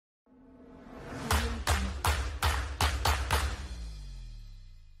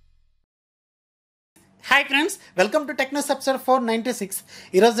Hi friends, welcome to TechNews episode 496.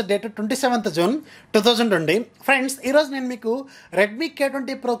 Here's the date 27th June 2020. Friends, here's నేను మీకు Redmi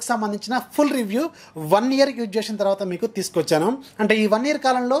K20 Pro కి సంబంధించిన full review 1 year use చేసిన తర్వాత మీకు తీసుకొచ్చాను. అంటే ఈ 1 ఇయర్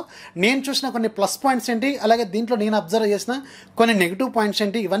కాలంలో నేను చూసిన కొన్ని ప్లస్ పాయింట్స్ ఏంటి, అలాగే దీంట్లో నేను అబ్జర్వ్ చేసిన కొన్ని నెగిటివ్ పాయింట్స్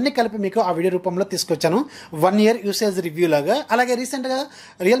ఏంటి, ఇవన్నీ కలిపి మీకు ఆ వీడియో రూపంలో తీసుకొచ్చాను. 1 ఇయర్ యూసేజ్ రివ్యూ లాగా. అలాగే రీసెంట్గా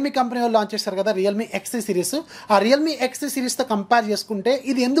రియల్మీ కంపెనీ వాళ్ళు లాంచ్ చేశారు కదా రియల్మీ XC సిరీస్. ఆ రియల్మీ XC సిరీస్తో కంపేర్ చేసుకుంటే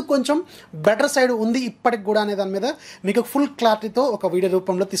ఇది ఎందుకు కొంచెం బెటర్ సైడ్ ఉంది ఇప్పటికి కూడా అనే దాని మీద మీకు ఫుల్ క్లారిటీతో ఒక వీడియో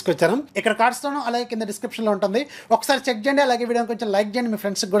రూపంలో తీసుకొచ్చాను. ఇక్కడ కార్డ్స్లోనూ అలాగే కింద డిస్క్రిప్షన్లో ఉంటుంది, ఒకసారి చెక్ చేయండి. అలాగే వీడియోని కొంచెం లైక్ చేయండి, మీ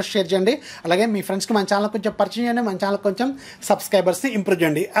ఫ్రెండ్స్కి కూడా షేర్ చేయండి. అలాగే మీ ఫ్రెండ్స్కి మన ఛానల్ కొంచెం పరిచయం చేయండి, మన ఛానల్ కొంచెం సబ్స్క్రైబర్స్ని ఇంప్రూవ్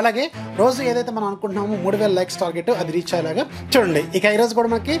చేయండి. అలాగే రోజు ఏదైతే మనం అనుకుంటున్నామో 3000 లైక్స్ టార్గెట్ అది రీచ్ అయ్యేలాగా చూడండి. ఇక ఈరోజు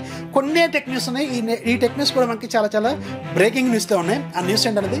కూడా మనకి కొన్ని టెక్ న్యూస్ ఉన్నాయి. ఈ టెక్ న్యూస్ కూడా మనకి చాలా చాలా బ్రేకింగ్ న్యూస్లో ఉన్నాయి. ఆ న్యూస్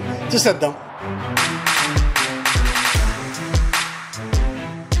ఏంటనేది చూసేద్దాం.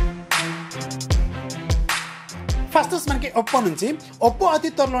 ఫస్ట్ మనకి ఒప్పో నుంచి ఒప్పో అతి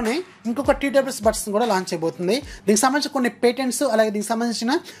త్వరలోనే ఇంకొక TWS బడ్స్ కూడా లాంచ్ చేయబోతుంది. దీనికి సంబంధించిన కొన్ని పేటెంట్స్ అలాగే దీనికి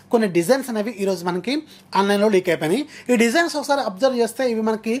సంబంధించిన కొన్ని డిజైన్స్ అనేవి ఈరోజు మనకి ఆన్లైన్లో లీక్ అయిపోయినాయి. ఈ డిజైన్స్ ఒకసారి అబ్జర్వ్ చేస్తే ఇవి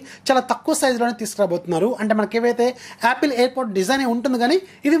మనకి చాలా తక్కువ సైజులోనే తీసుకురాబోతున్నారు. అంటే మనకి ఏవైతే యాపిల్ ఎయిర్పోర్ట్ డిజైన్ ఉంటుంది కానీ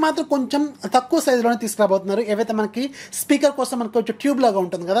ఇవి మాత్రం కొంచెం తక్కువ సైజులోనే తీసుకురాబోతున్నారు. ఏవైతే మనకి స్పీకర్ కోసం మనకి కొంచెం ట్యూబ్ లాగా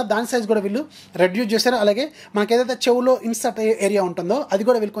ఉంటుంది కదా, దాని సైజ్ కూడా వీళ్ళు రెడ్యూస్ చేశారు. అలాగే మనకి ఏదైతే చెవులో ఇన్సర్ట్ ఏరియా ఉంటుందో అది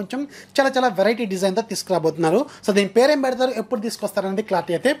కూడా వీళ్ళు కొంచెం చాలా చాలా వెరైటీ డిజైన్తో తీసుకురాబోతున్నారు. సో దీని పేరు ఏం పెడతారు, ఎప్పుడు తీసుకొస్తారనేది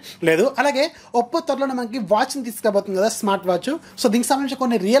క్లారిటీ అయితే లేదు. అలాగే ఒప్పో త్వరలోనే మనకి వాచ్ని తీసుకురాబోతుంది కదా, స్మార్ట్ వాచ్. సో దీనికి సంబంధించి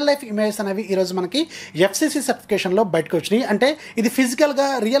కొన్ని రియల్ లైఫ్ ఇమేజెస్ అనేవి ఈరోజు మనకి FCC సర్టిఫికేషన్లో బయటకు వచ్చినాయి. అంటే ఇది ఫిజికల్గా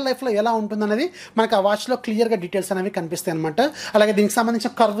రియల్ లైఫ్లో ఎలా ఉంటుందనేది మనకి ఆ వాచ్లో క్లియర్గా డీటెయిల్స్ అనేవి కనిపిస్తాయి అనమాట. అలాగే దీనికి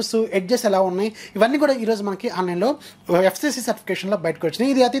సంబంధించిన కర్వ్స్, ఎడ్జెస్ ఎలా ఉన్నాయి ఇవన్నీ కూడా ఈరోజు మనకి ఆన్లైన్లో FCC సర్టిఫికేషన్లో బయటకు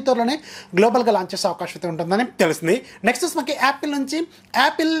వచ్చినాయి. ఇది అతి త్వరలోనే గ్లోబల్గా లాంచ్ చేసే అవకాశం అయితే ఉంటుందని తెలిసింది. నెక్స్ట్ మనకి యాపిల్ నుంచి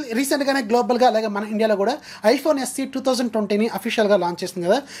యాపిల్ రీసెంట్గానే గ్లోబల్గా అలాగే మన ఇండియాలో కూడా iPhone SE 2020ని అఫీషియల్గా లాంచ్ చేస్తుంది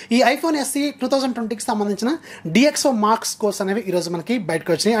కదా. ఈ iPhone SE 2020కి సంబంధించిన DXOMARK స్కోర్స్ అనేవి ఈరోజు మనకి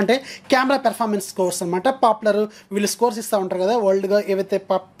బయటకు వచ్చినాయి. అంటే కెమెరా పెర్ఫార్మెన్స్ స్కోర్స్ అనమాట. పాపులర్ వీళ్ళు స్కోర్స్ ఇస్తూ ఉంటారు కదా, వరల్డ్గా ఏవైతే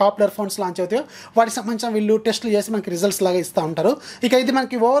పాపులర్ ఫోన్స్ లాంచ్ అవుతాయో వాటికి సంబంధించిన వీళ్ళు టెస్టులు చేసి మనకి రిజల్ట్స్ లాగా ఇస్తూ ఉంటారు. ఇక ఇది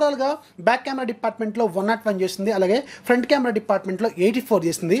మనకి ఓవరాల్గా బ్యాక్ కెమెరా డిపార్ట్మెంట్లో 101 చేసింది, అలాగే ఫ్రంట్ కెమెరా డిపార్ట్మెంట్లో 84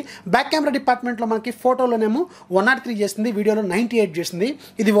 చేసింది. బ్యాక్ కెమెరా డిపార్ట్మెంట్లో మనకి ఫోటోలోనేమో 103 చేసింది, వీడియోలో 98 చేసింది.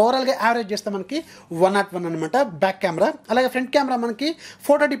 ఇది ఓవరాల్గా యావరేజ్ చేస్తే మనకి 101 అనమాట బ్యాక్ కెమెరా. అలాగే ఫ్రంట్ కెమెరా మనకి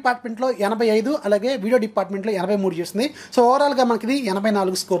ఫోటో డిపార్ట్మెంట్లో 85, అలాగే వీడియో డిపార్ట్మెంట్లో 83 చేసింది. సో ఓవరాల్గా మనకి ఇది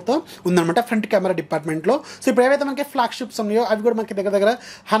 84 స్కోర్తో ఉందన్నమాట ఫ్రంట్ కెమెరా డిపార్ట్మెంట్లో. సో ఇప్పుడు ఏవైతే మనకి ఫ్లాగ్షిప్స్ ఉన్నాయో అవి కూడా మనకి దగ్గర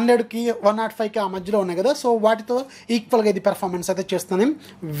 100కి 105కి ఆ మధ్యలో ఉన్నాయి కదా. సో వాటితో ఈక్వల్గా ఇది పెర్ఫార్మెన్స్ అయితే చేస్తుందని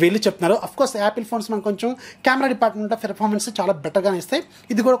వీళ్ళు చెప్తున్నారు. అఫ్కోర్స్ యాపిల్ ఫోన్స్ మనకు కొంచెం కెమెరా డిపార్ట్మెంట్ పెర్ఫార్మెన్స్ చాలా బెటర్గానే ఇస్తాయి,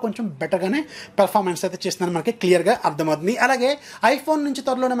 ఇది కూడా కొంచెం బెటర్గానే పెర్ఫార్మెన్స్ అయితే చేస్తుందని మనకి క్లియర్గా అర్థమవుతుంది. అలాగే ఐఫోన్ నుంచి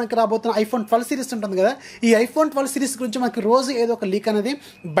త్వరలోనే మనకి రాబోతున్న iPhone 12 సిరీస్ ఉంటుంది కదా, ఈ iPhone 12 సిరీస్ గురించి మనకి రోజు ఏదో ఒక లీక్ అనేది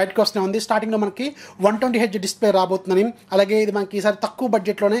బయటకు వస్తూనే ఉంది. స్టార్టింగ్లో మనకి 120Hz డిస్ప్లే రాబోతుందని, అలాగే ఇది మనకి ఈసారి తక్కువ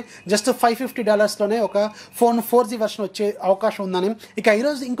బడ్జెట్లోనే జస్ట్ $550లోనే ఒక ఫోన్ 4G వర్షన్ వచ్చే అవకాశం ఉందని. ఇక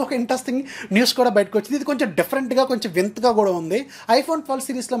ఈరోజు ఇంకొక ఇంట్రెస్టింగ్ న్యూస్ కూడా బయటకు వచ్చింది. ఇది కొంచెం డిఫరెంట్గా కొంచెం వింతగా కూడా ఉంది. iPhone 12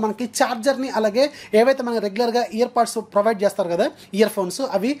 సిరీస్లో మనకి ఛార్జర్ని అలాగే ఏవైతే మనకి రెగ్యులర్గా ఇయర్ పాడ్స్ ప్రొవైడ్ చేస్తారు కదా, ఇయర్ ఫోన్స్,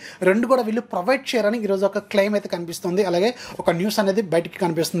 అవి రెండు కూడా వీళ్ళు ప్రొవైడ్ చేయరని ఈరోజు ఒక క్లెయిమ్ అయితే కనిపిస్తుంది. అలాగే ఒక న్యూస్ అనేది బయటికి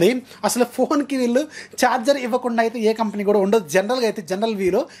కనిపిస్తుంది. అసలు ఫోన్కి వీళ్ళు ఛార్జర్ ఇవ్వకుండా అయితే ఏ కంపెనీ కూడా ఉండదు జనరల్గా అయితే, జనరల్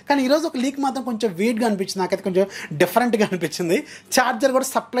వ్యూలో. కానీ ఈరోజు ఒక లీక్ మాత్రం కొంచెం వీడ్గా అనిపించింది, నాకైతే కొంచెం డిఫరెంట్గా అనిపించింది. ఛార్జర్ కూడా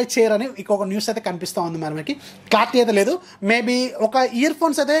సప్లై చేయరని ఇంకొక న్యూస్ అయితే కనిపిస్తూ ఉంది. మరి మనకి క్లారిటీ అయితే లేదు. మేబీ ఒక ఇయర్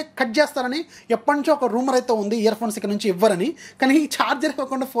ఫోన్స్ అయితే కట్ చేస్తారని ఎప్పటి నుంచో ఒక రూమర్ అయితే ఉంది, ఇయర్ ఫోన్స్ ఇక్కడ నుంచి ఇవ్వరని. కానీ ఈ ఛార్జర్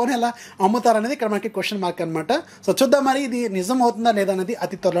ఇవ్వకుండా ఫోన్ ఎలా అమ్ముతారనేది ఇక్కడ మనకి క్వశ్చన్ మార్క్ అనమాట. సో చూద్దాం మరి ఇది నిజం అవుతుందా లేదా అనేది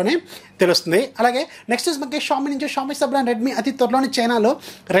అతి త్వరలోనే తెలుస్తుంది. అలాగే నెక్స్ట్ మనకి Xiaomi నుంచి Xiaomi సబ్ బ్రాండ్ రెడ్మీ అతి త్వరలోనే చైనాలో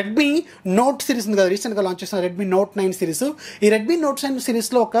రెడ్మీ నోట్ సిరీస్ ఉంది కదా, రీసెంట్గా లాంచ్ చేసిన రెడ్మీ నోట్ 9 సిరీస్. ఈ రెడ్మీ నోట్ 9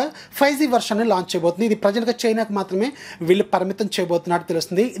 సిరీస్లో ఒక 5G వర్షన్ లాంచ్ చేయబోతుంది. ఇది ప్రజెంట్గా చైనాకు మాత్రమే వీళ్ళు పరిమితం చేయబోతున్నట్టు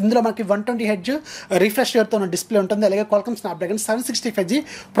తెలుస్తుంది. ఇందులో మనకి 120Hz రిఫ్రెష్ రేట్తో ఉన్న డిస్ప్లే ఉంటుంది, అలాగే Qualcomm Snapdragon 765G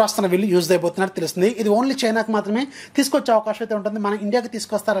ప్రాసెసర్ వీళ్ళు యూజ్ అయిపోతున్నట్టు తెలుస్తుంది. ఇది ఓన్లీ చైనాకు మాత్రమే తీసుకొచ్చే అవకాశం అయితే ఉంటుంది, మన ఇండియాకి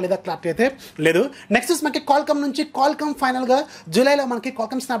తీసుకొస్తారా లేదా క్లారిటీ అయితే లేదు. నెక్స్ట్ మనకి Qualcomm నుంచి Qualcomm ఫైనల్గా జూలైలో మనకి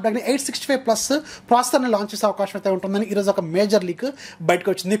Qualcomm Snapdragon 865+ ప్రాసెసర్ని లాంచ్ చేసే అవకాశం అయితే ఉంటుందని ఈరోజు ఒక మేజర్ లీక్ బయటకు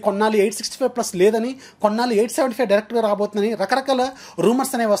వచ్చింది. కొన్నాళ్ళు 865+ లేదని, కొన్నాళ్ళు కొన్నాళ్ళు 875 డైరెక్ట్గా రాబోతుందని రకరకాల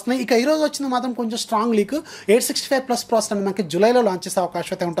రూమర్స్ అనేవి వస్తున్నాయి. ఇక ఈ రోజు వచ్చింది మాత్రం కొంచెం స్ట్రాంగ్ లీక్ 865 ప్లస్ ప్రాసెసర్ అనేది మనకి జూలైలో లాంచ్ చేసే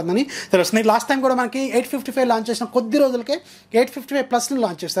అవకాశం అయితే ఉంటుందని తెలుస్తుంది. లాస్ట్ టైం కూడా మనకి 855 లాంచ్ చేసిన కొద్ది రోజులకే 855 ప్లస్ని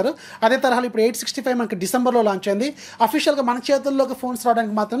లాంచ్ చేశారు. అదే తరహాలో ఇప్పుడు 865 మనకి డిసెంబర్లో లాంచ్ అయింది. అఫీషియల్గా మన చేతుల్లోకి ఫోన్స్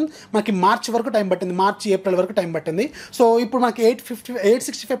రావడానికి మాత్రం మనకి మార్చి వరకు టైం పట్టింది, మార్చి ఏప్రిల్ వరకు టైం పట్టింది. సో ఇప్పుడు మనకి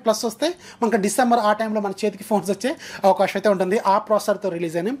 865 ప్లస్ వస్తే మనకి డిసెంబర్ ఆ టైంలో మన చేతికి ఫోన్స్ వచ్చే అవకాశం అయితే ఉంటుంది. ఆ ప్రాసెసర్తో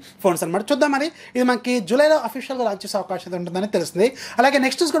రిలీజ్ అయిన ఫోన్స్ అనమాట. చూద్దాం మరి ఇది మనకి జూలైలో అఫీషియల్గా లాంచ్ చేసే అవకాశం అయితే ఉంటుందని తెలుస్తుంది. అలాగే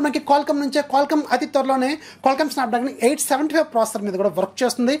నెక్స్ట్ కూడా మనకి క్వాల్కమ్ అతి త్వరలోనే క్వాల్కమ్ స్నాప్డ్రాగన్ 875 ప్రాసెసర్ మీద కూడా వర్క్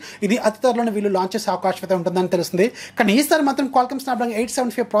చేస్తుంది. ఇది అతి త్వరలోనే వీళ్ళు లాంచ్ చేసే అవకాశం అయితే ఉంటుందని తెలుస్తుంది. కానీ ఈసారి మాత్రం క్వాల్కమ్ స్నాప్డ్రాగన్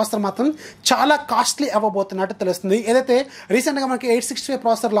 875 ప్రాసెసర్ మాత్రం చాలా కాస్ట్లీ అవ్వబోతున్నట్టు తెలుస్తుంది. ఏదైతే రీసెంట్గా మనకి 865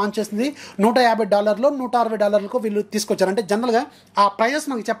 ప్రాసెసర్ లాంచ్ చేసింది $150 $160 వీళ్ళు తీసుకొచ్చారు. అంటే జనరల్గా ఆ ప్రైజెస్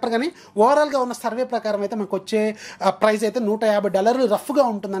మనకి చెప్పరు, కానీ ఓవరాల్గా ఉన్న సర్వే ప్రకారం అయితే మనకు వచ్చే ప్రైస్ అయితే $150 రఫ్గా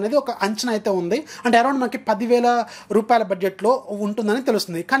ఉంటుంది అనేది ఒక అంచనా అయితే ఉంది. అంటే అరౌండ్ మనకి 10,000 బడ్జెట్లో ఉంటుందని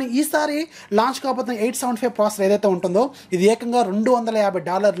తెలుస్తుంది. కానీ ఈసారి లాంచ్ కాబోతున్న 875 ప్రాసెసర్ ఏదైతే ఉంటుందో ఇది ఏకంగా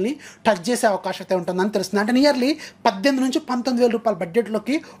 $250 టచ్ చేసే అవకాశం అయితే ఉంటుందని తెలుస్తుంది. అంటే నియర్లీ 18,000 నుంచి 19,000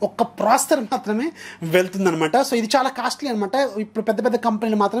 బడ్జెట్లోకి ఒక్క ప్రాసెసర్ మాత్రమే వెళ్తుందనమాట. సో ఇది చాలా కాస్ట్లీ అనమాట. ఇప్పుడు పెద్ద పెద్ద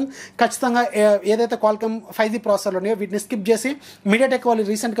కంపెనీలు మాత్రం ఖచ్చితంగా ఏదైతే క్వాల్కమ్ 5G ప్రాసెసర్లు ఉన్నాయో వీటిని స్కిప్ చేసి మీడియాటెక్ వాళ్ళు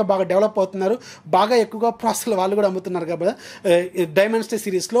రీసెంట్గా బాగా డెవలప్ అవుతున్నారు, బాగా ఎక్కువగా ప్రాసెసర్లు వాళ్ళు కూడా అమ్ముతున్నారు కాబట్టి డైమెన్సిటీ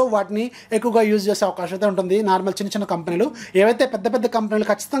సిరీస్లో వాటిని ఎక్కువగా యూజ్ చేసే అవకాశం అయితే ఉంటుంది. నార్మల్ చిన్న చిన్న కంపెనీలు ఏవైతే పెద్ద పెద్ద కంపెనీలు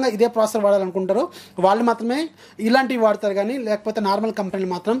ఖచ్చితంగా ఇదే ప్రాసెసర్ వాడాలనుకుంటారో వాళ్ళు మాత్రమే ఇలాంటివి వాడతారు, కానీ లేకపోతే నార్మల్ కంపెనీలు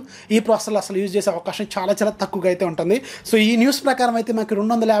మాత్రం ఈ ప్రాసెసర్లు అసలు యూజ్ చేసే అవకాశం చాలా చాలా తక్కువగా అయితే ఉంటుంది. సో ఈ న్యూస్ ప్రకారం అయితే మనకి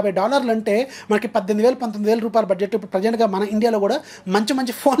 $250 అంటే మనకి 18,000 19,000 బడ్జెట్. ఇప్పుడు ప్రజెంట్గా మన ఇండియాలో కూడా మంచి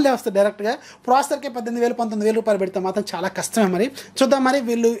మంచి ఫోన్లే వస్తాయి డైరెక్ట్గా. ప్రాసెసర్కి 18,000 19,000 పెడితే మాత్రం చాలా కష్టమే. మరి చూద్దాం మరి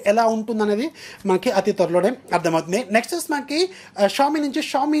వీళ్ళు ఎలా ఉంటుందనేది మనకి అతి త్వరలోనే అర్థమవుతుంది. నెక్స్ట్ మనకి షామీ నుంచి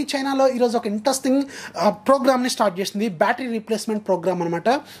చైనాలో ఈరోజు ఒక ఇంట్రెస్టింగ్ ప్రోగ్రామ్ని స్టార్ట్ చేసింది. బ్యాటరీ రీప్లేస్మెంట్ ప్రోగ్రామ్ అనమాట.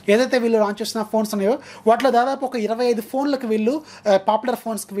 ఏదైతే వీళ్ళు లాంచ్ చేసిన ఫోన్స్ ఉన్నాయో వాటిలో దాదాపు ఒక 25 ఫోన్లకు వీళ్ళు పాపులర్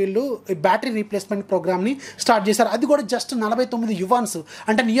ఫోన్స్కి వీళ్ళు బ్యాటరీ రీప్లేస్మెంట్ ప్రోగ్రామ్ని స్టార్ట్ చేశారు. అది కూడా జస్ట్ 49 యువాన్స్,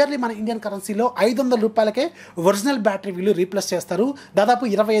 అంటే నియర్లీ మన ఇండియన్ కరెన్సీలో $500 ఒరిజినల్ బ్యాటరీ వీళ్ళు రీప్లేస్ చేస్తారు. దాదాపు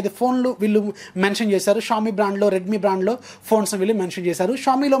 25 ఫోన్లు వీళ్ళు మెన్షన్ చేశారు. షామీ బ్రాండ్లో, రెడ్మీ బ్రాండ్లో ఫోన్స్ వీళ్ళు మెన్షన్ చేశారు.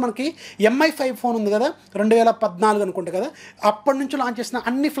 షామీలో మనకి MI5 ఫోన్ ఉంది కదా, 2014 అనుకుంటా కదా, అప్పటి నుంచి లాంచ్ చేసిన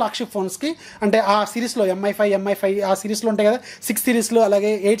అన్ని ఫ్లాగ్షిప్ ఫోన్స్కి, అంటే ఆ సిరీస్లో MI5 ఆ సిరీస్లో ఉంటాయి కదా, 6 సిరీస్లు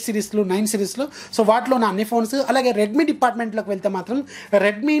అలాగే 8 సిరీస్లు 9 సిరీస్లు, సో వాటిలో ఉన్న అన్ని ఫోన్స్. అలాగే రెడ్మీ డిపార్ట్మెంట్లోకి వెళ్తే మాత్రం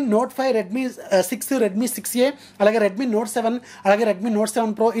Redmi note 5, Redmi 6, Redmi 6A, అలాగే రెడ్మీ నోట్ 7, అలాగే రెడ్మీ నోట్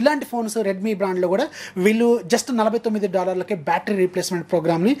 7 Pro ఇలాంటి ఫోన్స్ రెడ్మీ బ్రాండ్లో కూడా వీళ్ళు జస్ట్ $49 బ్యాటరీ రీప్లేస్మెంట్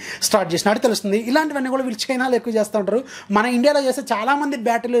ప్రోగ్రామ్ని స్టార్ట్ చేసినట్టు తెలుస్తుంది. ఇలాంటివన్నీ కూడా వీళ్ళు చైనాలో ఎక్కువ చేస్తూ ఉంటారు. మన ఇండియాలో చేస్తే చాలామంది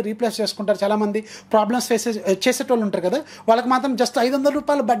బ్యాటరీలు రీప్లేస్ చేసుకుంటారు, చాలామంది ప్రాబ్లమ్స్ ఫేస్ చేసేటోళ్ళు ఉంటారు కదా, వాళ్ళకి మాత్రం జస్ట్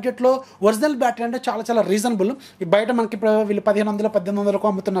 $500 బడ్జెట్లో ఒరిజినల్ బ్యాటరీ అంటే చాలా చాలా రీజనబుల్. బయట మనకి ఇప్పుడు వీళ్ళు 1,500 1800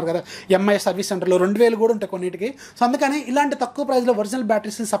 అమ్ముతున్నారు కదా ఎంఐ సర్వీస్ సెంటర్లో, 2,000 కూడా ఉంటాయి కొన్నిటికి. సో అందుకని ఇలాంటి తక్కువ ప్రైస్లో ఒరిజినల్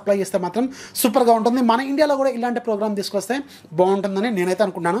బ్యాటరీస్ని సప్లై చేస్తే మాత్రం సూపర్గా ఉంటుంది. మన ఇండియాలో కూడా ఇలాంటి ప్రోగ్రామ్ తీసుకొస్తే బాగుంటుందని నేనైతే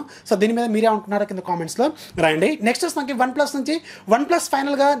అనుకున్నాను. సో దీని మీద మీరే అనుకున్నారో కింద కామెంట్స్లో రాయండి. నెక్స్ట్ మనకి OnePlus నుంచి OnePlus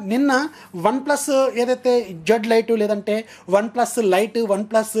ఫైనల్గా నిన్న OnePlus ఏదైతే జెడ్ లైట్, లేదంటే OnePlus light,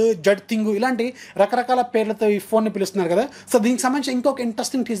 OnePlus Z thing ఇలాంటి రకరకాల పేర్లతో ఈ ఫోన్ని పిలుస్తున్నారు కదా. సో దీనికి సంబంధించి ఇంకొక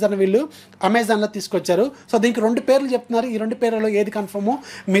ఇంట్రెస్టింగ్ టీజర్ని వీళ్ళు అమెజాన్లో తీసుకొచ్చారు. సో దీనికి 2 పేర్లు చెప్తున్నారు. ఈ 2 పేర్లలో ఏది కన్ఫర్మో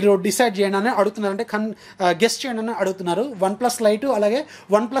మీరు డిసైడ్ చేయండి అని అడుగుతున్నారు, అంటే గెస్ట్ చేయండి అని అడుగుతున్నారు. OnePlus లైట్ అలాగే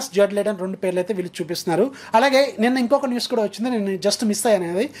OnePlus జెడ్ లైట్ అని 2 పేర్లు అయితే వీళ్ళు చూపిస్తున్నారు. అలాగే నిన్న ఇంకొక న్యూస్ కూడా వచ్చింది, నేను జస్ట్ మిస్ అయ్యాను.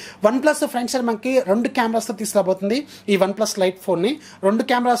 అనేది OnePlus ఫ్రంట్ సైడ్ మనకి 2 కెమెరాస్తో తీసుకురాబోతుంది ఈ OnePlus లైట్ ఫోన్ని. 2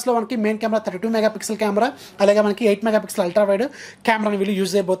 కెమెరాస్లో మనకి మెయిన్ కెమెరా 32 మెగాపిక్సెల్ కెమెరా, అలాగే మనకి 8 మెగాపిక్సెల్ అల్ట్రా వైడ్ కెమెరాని వీళ్ళు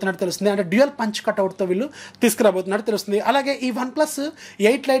యూజ్ చేయబోతున్నట్టు తెలుస్తుంది. అంటే డ్యూయల్ పంచ్ కట్అవుట్తో వీళ్ళు తీసుకురాబోతున్నట్టు తెలుస్తుంది. అలాగే ఈ OnePlus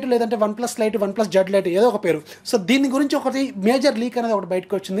 8 లైట్, లేదంటే OnePlus light, OnePlus Z light ఏదో ఒక పేరు. సో దీని గురించి ఒకటి మేజర్ లీక్ అనేది ఒకటి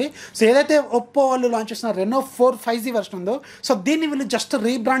బయటకు వచ్చింది. సో ఏదైతే ఒప్పో వాళ్ళు లాంచ్ చేసిన రెనో 4 5G వెర్షన్ ఉందో, సో దీన్ని వీళ్ళు జస్ట్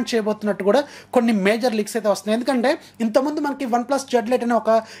రీబ్రాండ్ చేయబోతున్నట్టు కూడా కొన్ని మేజర్ లీక్స్ అయితే వస్తున్నాయి. ఎందుకంటే ఇంతకుముందు మనకి OnePlus జెడ్ లైట్ అనే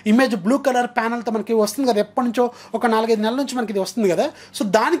ఒక ఇమేజ్ బ్లూ కలర్ ప్యానల్తో మనకి వస్తుంది కదా, ఎప్పటి నుంచో ఒక 4-5 నెలల నుంచి మనకి ఇది వస్తుంది కదా. సో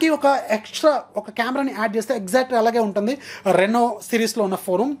దానికి ఒక ఎక్స్ట్రా ఒక కెమెరాని యాడ్ చేస్తే ఎగ్జాక్ట్ అలాగే ఉంటుంది రెనో సిరీస్లో ఉన్న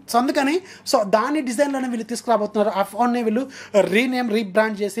ఫోన్. సో అందుకని దాని డిజైన్లోనే వీళ్ళు తీసుకురాబోతున్నారు. ఆ ఫోన్ని వీళ్ళు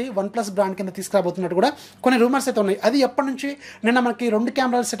రీబ్రాండ్ చేసి OnePlus బ్రాండ్ కింద తీసుకురాబోతున్నట్టు కూడా కొన్ని రూమర్స్ అయితే ఉన్నాయి. అది ఎప్పటి నుంచి నిన్న మనకి 2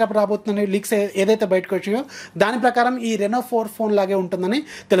 కెమెరాల సెటప్ రాబోతుందని లీక్స్ ఏదైతే బయటకు వచ్చాయో దాని ప్రకారం ఈ రెనో 4 ఫోన్ లాగే ఉంటుందని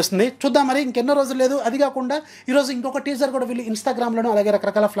తెలుస్తుంది. చూద్దాం మరి, ఇంకెన్నో రోజులు లేదు. అది కాకుండా ఈరోజు ఇంకొక టీజర్ కూడా వీళ్ళు ఇన్స్టాగ్రామ్లోనూ అలాగే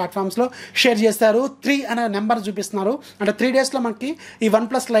రకరకాల ప్లాట్ఫామ్స్లో షేర్ చేస్తారు. 3 అనే నెంబర్ చూపిస్తున్నారు. అంటే 3 డేస్లో మనకి ఈ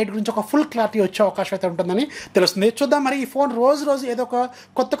OnePlus లైట్ గురించి ఒక ఫుల్ క్లారిటీ వచ్చే అవకాశం అయితే ఉంటుందని తెలుస్తుంది. చూద్దాం మరి, ఈ ఫోన్ రోజు ఏదో ఒక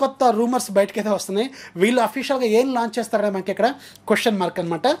కొత్త రూమర్స్ బయటకైతే వస్తున్నాయి. వీళ్ళు అఫీషియల్గా ఏం లాంచ్ చేస్తారనే మనకి ఇక్కడ క్వశ్చన్ మార్క్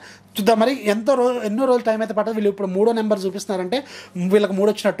అనమాట. చూద్దాం మరి, ఎన్నో రోజులు టైం అయితే పట్టదు. వీళ్ళు ఇప్పుడు 3వ నెంబర్ చూపిస్తున్నారంటే వీళ్ళకి 3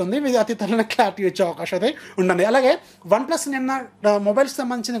 వచ్చినట్టుంది. ఇది అతి త్వరలో క్లారిటీ వచ్చే అవకాశం అయితే ఉండండి. అలాగే OnePlus నిన్న మొబైల్స్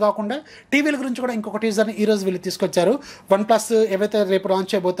సంబంధించింది కాకుండా టీవీల గురించి కూడా ఇంకొక టీజర్ని ఈరోజు వీళ్ళు తీసుకొచ్చారు. OnePlus ఏవైతే రేపు లాంచ్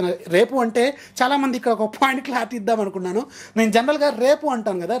చేయబోతున్నారు, రేపు అంటే చాలామంది ఇక్కడ ఒక పాయింట్ క్లారిటీ ఇద్దాం అనుకున్నాను. నేను జనరల్గా రేపు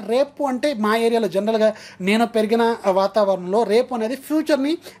అంటాను కదా, రేపు అంటే మా ఏరియాలో జనరల్గా నేను పెరిగిన వాతావరణంలో రేపు అనేది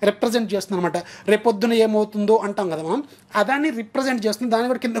ఫ్యూచర్ని రిప్రజెంట్ చేస్తుంది అనమాట. రేపొద్దున ఏమవుతుందో అంటాం కదా మనం, అదాన్ని రిప్రజెంట్ చేస్తుంది. దాని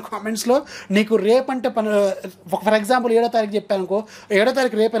కూడా కింద కామెంట్స్లో నీకు రేపు అంటే ఫర్ ఎగ్జాంపుల్ 7వ తారీఖు చెప్పాను అనుకో, 7వ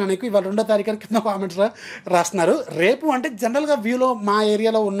తారీఖు రేపేనా నీకు, ఇవాళ 2వ తారీఖు అని కింద కామెంట్స్లో రాస్తున్నారు. రేపు అంటే జనరల్గా వ్యూలో మా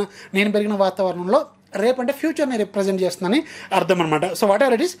ఏరియాలో ఉన్న నేను పెరిగిన వాతావరణంలో రేపు అంటే ఫ్యూచర్ని రిప్రజెంట్ చేస్తుందని అర్థం అనమాట. So what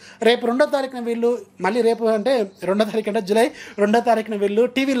ever it is, రేపు 2వ తారీఖున వీళ్ళు మళ్ళీ రేపు అంటే 2వ తారీఖు అంటే జూలై 2వ తారీఖున వీళ్ళు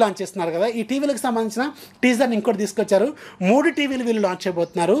టీవీలు లాంచ్ చేస్తున్నారు కదా. ఈ టీవీలకు సంబంధించిన టీజర్ని ఇంకోటి తీసుకొచ్చారు. 3 టీవీలు వీళ్ళు లాంచ్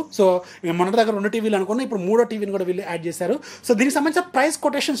చేయబోతున్నారు. సో మొన్నటి దగ్గర 2 టీవీలు అనుకున్నా, ఇప్పుడు 3వ టీవీని కూడా వీళ్ళు యాడ్ చేశారు. సో దీనికి సంబంధించిన ప్రైస్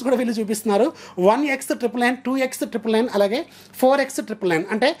కొటేషన్స్ కూడా వీళ్ళు చూపిస్తున్నారు. 1X999, 2X999, అలాగే 4X999.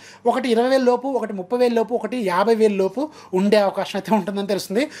 అంటే ఒకటి 20,000 లోపు, ఒకటి 30,000 లోపు, ఒకటి 50,000 లోపు ఉండే అవకాశం అయితే ఉంటుందని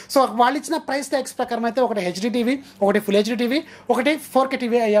తెలుస్తుంది. సో వాళ్ళు ఇచ్చిన ప్రైస్ ట్యాగ్స్ ప్రకారం అయితే ఒకటి హెచ్డి టీవీ, ఒకటి ఫుల్ హెచ్డి టీవీ, ఒకటి 4K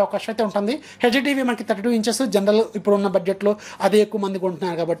టీవీ అయ్యే అవకాశం అయితే ఉంటుంది. హెచ్డి టీవీ మనకి 32 ఇంచెస్ జనరల్ ఇప్పుడున్న బడ్జెట్లో అదే ఎక్కువ మంది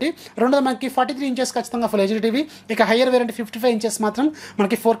కొంటున్నారు కాబట్టి. రెండోది మనకి 43 ఇంచెస్ ఖచ్చితంగా ఫుల్ హెచ్డి టీవీ. ఇక హయ్యర్ వేరియంట్ 55 ఇంచెస్ మాత్రం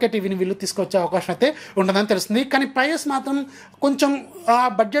మనకి 4K టీవీని వీళ్ళు తీసుకొచ్చే అవకాశం అయితే ఉంటుందని తెలుస్తుంది. కానీ ప్రైస్ మాత్రం కొంచెం ఆ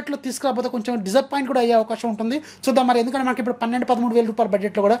బడ్జెట్లో తీసుకురాకపోతే కొంచెం డిసప్పాయింట్ కూడా అయ్యే అవకాశం ఉంటుంది. చూద్దాం మరి, ఎందుకంటే మనకి ఇప్పుడు 12-13,000 రూపాయల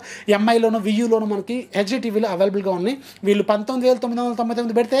బడ్జెట్లో కూడా ఎంఐలోను వియూలోను మనకి హెచ్డి టీవీలు అవైలబుల్గా ఉన్నాయి. వీళ్ళు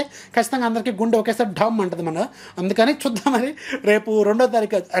 19,999 పెడితే ఖచ్చితంగా అందరికీ గుండె ఒకేసారి డామ్ అంటుంది మన. అందుకని చూద్దాం మరి, రేపు 2వ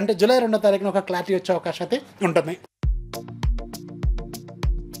తారీఖు అంటే జూలై 2వ తారీఖున ఒక క్లారిటీ వచ్చే అవకాశం అయితే ఉంటుంది.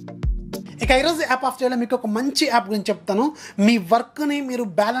 ఇక ఈరోజు యాప్ ఆఫ్ చేయడం మీకు ఒక మంచి యాప్ గురించి చెప్తాను. మీ వర్క్ని మీరు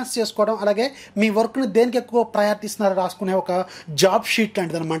బ్యాలెన్స్ చేసుకోవడం, అలాగే మీ వర్క్ని దేనికి ఎక్కువ ప్రయారిటీ ఇస్తున్నారో రాసుకునే ఒక జాబ్ షీట్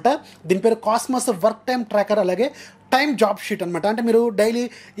లాంటిది అనమాట. దీని పేరు కాస్మస్ వర్క్ టైం ట్రాకర్, అలాగే టైం జాబ్ షీట్ అనమాట. అంటే మీరు డైలీ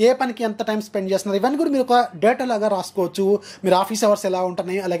ఏ పనికి ఎంత టైం స్పెండ్ చేస్తున్నారు ఇవన్నీ కూడా మీరు ఒక డేటా లాగా రాసుకోవచ్చు. మీరు ఆఫీస్ అవర్స్ ఎలా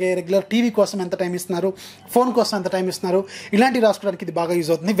ఉంటున్నాయి, అలాగే రెగ్యులర్ టీవీ కోసం ఎంత టైం ఇస్తున్నారు, ఫోన్ కోసం ఎంత టైం ఇస్తున్నారు, ఇలాంటివి రాసుకోవడానికి ఇది బాగా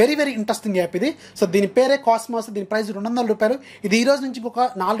యూజ్ అవుతుంది. వెరీ వెరీ ఇంట్రెస్టింగ్ యాప్ ఇది. సో దీని పేరే కాస్మస్. దీని ప్రైస్ 200 రూపాయలు. ఇది ఈ రోజు నుంచి ఒక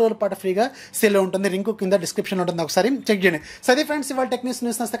 4 రోజుల పాటు ఫ్రీగా సేల్ ఉంటుంది. లింక్ కింద డిస్క్రిప్షన్లో ఉంటుంది, ఒకసారి చెక్ చేయండి. సో అదే ఫ్రెండ్స్, ఇవాళ టెక్నిక్స్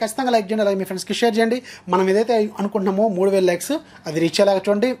న్యూస్ వస్తే ఖచ్చితంగా లైక్ చేయండి, అలాగే మీ ఫ్రెండ్స్కి షేర్ చేయండి. మనం ఏదైతే అనుకుంటున్నామో 3,000 లైక్స్ అది రీచ్ అయ్యేలాగా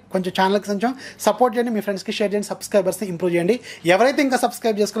చూడండి. కొంచెం ఛానల్కి కొంచెం సపోర్ట్ చేయండి, మీ ఫ్రెండ్స్కి షేర్ చేయండి, సబ్స్క్రైబర్స్ని ఇంప్రూవ్ చేయండి. ఎవరైతే ఇంకా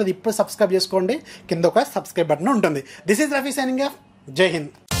సబ్స్క్రైబ్ చేసుకోలేదు ఇప్పుడు సబ్స్క్రైబ్ చేసుకోండి, కింద ఒక సబ్స్క్రైబ్ బటన్ ఉంటుంది. This is Rafi signing off. జై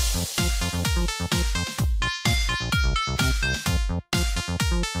హింద్.